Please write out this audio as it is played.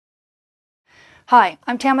Hi,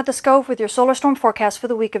 I'm Tamitha Scove with your solar storm forecast for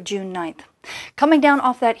the week of June 9th. Coming down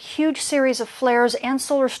off that huge series of flares and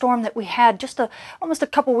solar storm that we had just almost a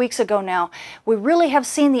couple weeks ago now, we really have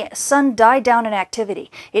seen the sun die down in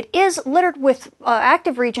activity. It is littered with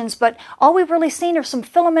active regions, but all we've really seen are some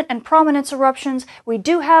filament and prominence eruptions. We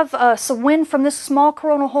do have some wind from this small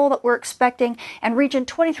coronal hole that we're expecting, and region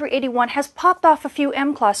 2381 has popped off a few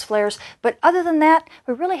M-class flares, but other than that,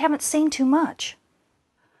 we really haven't seen too much.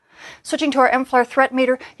 Switching to our M-flare threat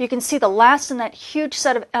meter, you can see the last in that huge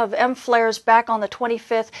set of M-flares back on the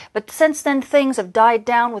 25th, but since then things have died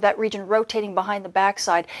down with that region rotating behind the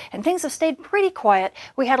backside, and things have stayed pretty quiet.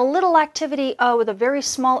 We had a little activity with a very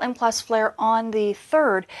small M-class flare on the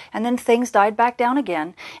 3rd, and then things died back down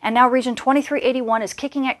again, and now region 2381 is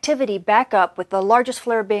kicking activity back up, with the largest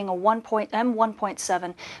flare being a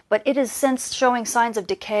M1.7, but it is since showing signs of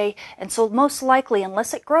decay, and so most likely,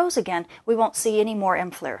 unless it grows again, we won't see any more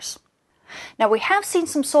M-flares. Now, we have seen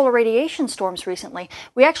some solar radiation storms recently.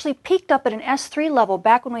 We actually peaked up at an S3 level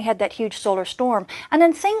back when we had that huge solar storm, and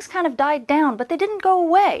then things kind of died down, but they didn't go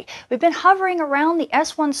away. We've been hovering around the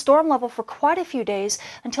S1 storm level for quite a few days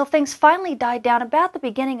until things finally died down about the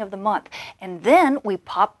beginning of the month. And then we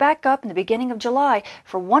popped back up in the beginning of July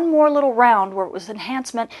for one more little round where it was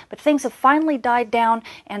enhancement, but things have finally died down,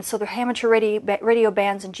 and so the amateur radio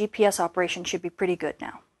bands and GPS operation should be pretty good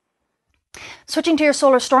now. Switching to your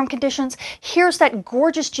solar storm conditions, here's that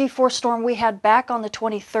gorgeous G4 storm we had back on the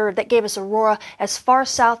 23rd that gave us aurora as far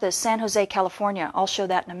south as San Jose, California. I'll show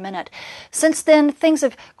that in a minute. Since then, things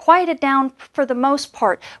have quieted down for the most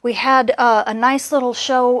part. We had a nice little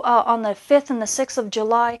show on the 5th and the 6th of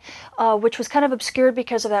July, which was kind of obscured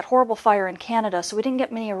because of that horrible fire in Canada, so we didn't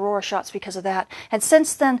get many aurora shots because of that. And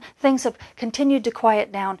since then, things have continued to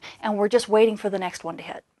quiet down, and we're just waiting for the next one to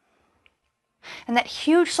hit. And that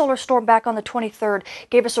huge solar storm back on the 23rd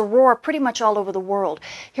gave us aurora pretty much all over the world.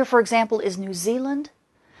 Here, for example, is New Zealand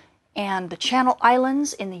and the Channel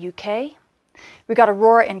Islands in the UK. We got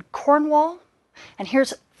aurora in Cornwall, and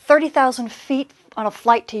here's 30,000 feet on a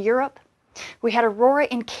flight to Europe. We had aurora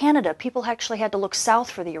in Canada. People actually had to look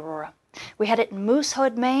south for the aurora. We had it in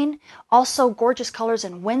Moosehead, Maine, also gorgeous colors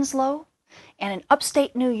in Winslow, and in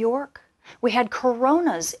upstate New York. We had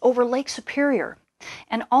coronas over Lake Superior,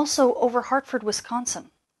 and also over Hartford,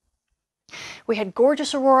 Wisconsin. We had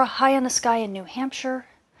gorgeous aurora high in the sky in New Hampshire.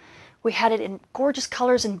 We had it in gorgeous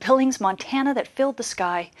colors in Billings, Montana that filled the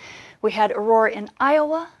sky. We had aurora in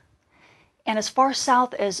Iowa and as far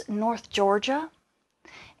south as North Georgia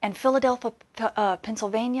and Philadelphia,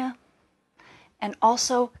 Pennsylvania, and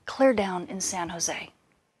also clear down in San Jose.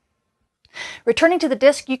 Returning to the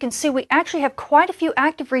disk, you can see we actually have quite a few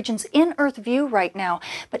active regions in Earth view right now,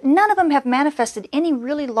 but none of them have manifested any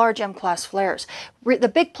really large M-class flares. The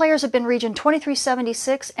big players have been region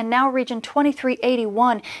 2376 and now region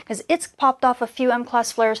 2381, because it's popped off a few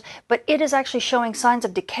M-class flares, but it is actually showing signs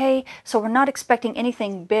of decay, so we're not expecting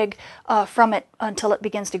anything big from it until it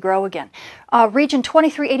begins to grow again. Region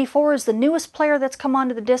 2384 is the newest player that's come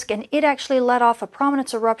onto the disk, and it actually let off a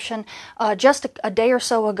prominence eruption just a day or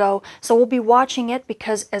so ago, so we'll be watching it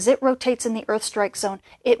because as it rotates in the Earth strike zone,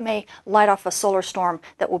 it may light off a solar storm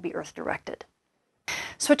that will be Earth directed.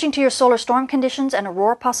 Switching to your solar storm conditions and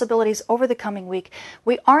aurora possibilities over the coming week,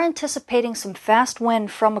 we are anticipating some fast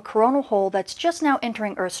wind from a coronal hole that's just now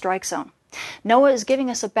entering Earth strike zone. NOAA is giving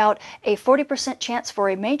us about a 40% chance for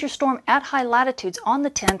a major storm at high latitudes on the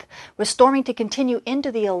 10th, with storming to continue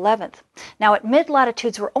into the 11th. Now at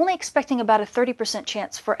mid-latitudes, we're only expecting about a 30%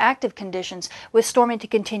 chance for active conditions, with storming to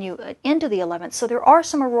continue into the 11th, so there are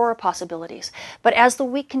some aurora possibilities. But as the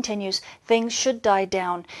week continues, things should die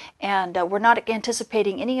down, and we're not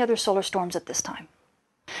anticipating any other solar storms at this time.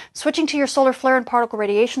 Switching to your solar flare and particle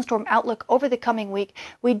radiation storm outlook over the coming week,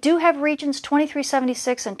 we do have regions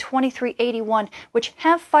 2376 and 2381, which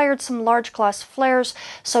have fired some large class flares,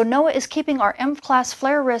 so NOAA is keeping our M-class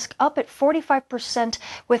flare risk up at 45%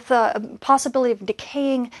 with the possibility of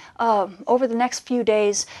decaying over the next few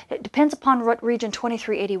days. It depends upon what region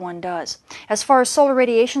 2381 does. As far as solar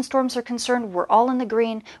radiation storms are concerned, we're all in the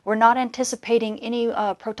green. We're not anticipating any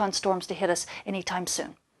proton storms to hit us anytime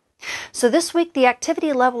soon. So this week the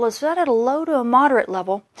activity level is at a low to a moderate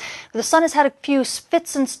level. The sun has had a few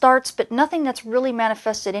fits and starts, but nothing that's really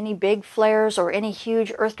manifested any big flares or any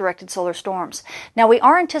huge Earth-directed solar storms. Now we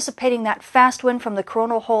are anticipating that fast wind from the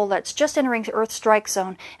coronal hole that's just entering the Earth strike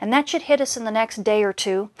zone, and that should hit us in the next day or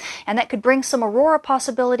two, and that could bring some aurora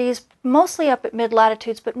possibilities, mostly up at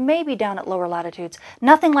mid-latitudes, but maybe down at lower latitudes.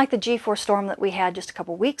 Nothing like the G4 storm that we had just a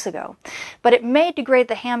couple weeks ago. But it may degrade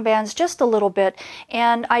the ham bands just a little bit,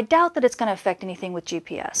 and I doubt that it's going to affect anything with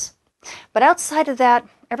GPS. But outside of that,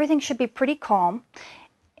 everything should be pretty calm,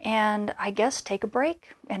 and I guess take a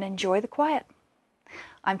break and enjoy the quiet.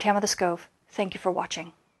 I'm Tamitha Scove. Thank you for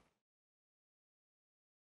watching.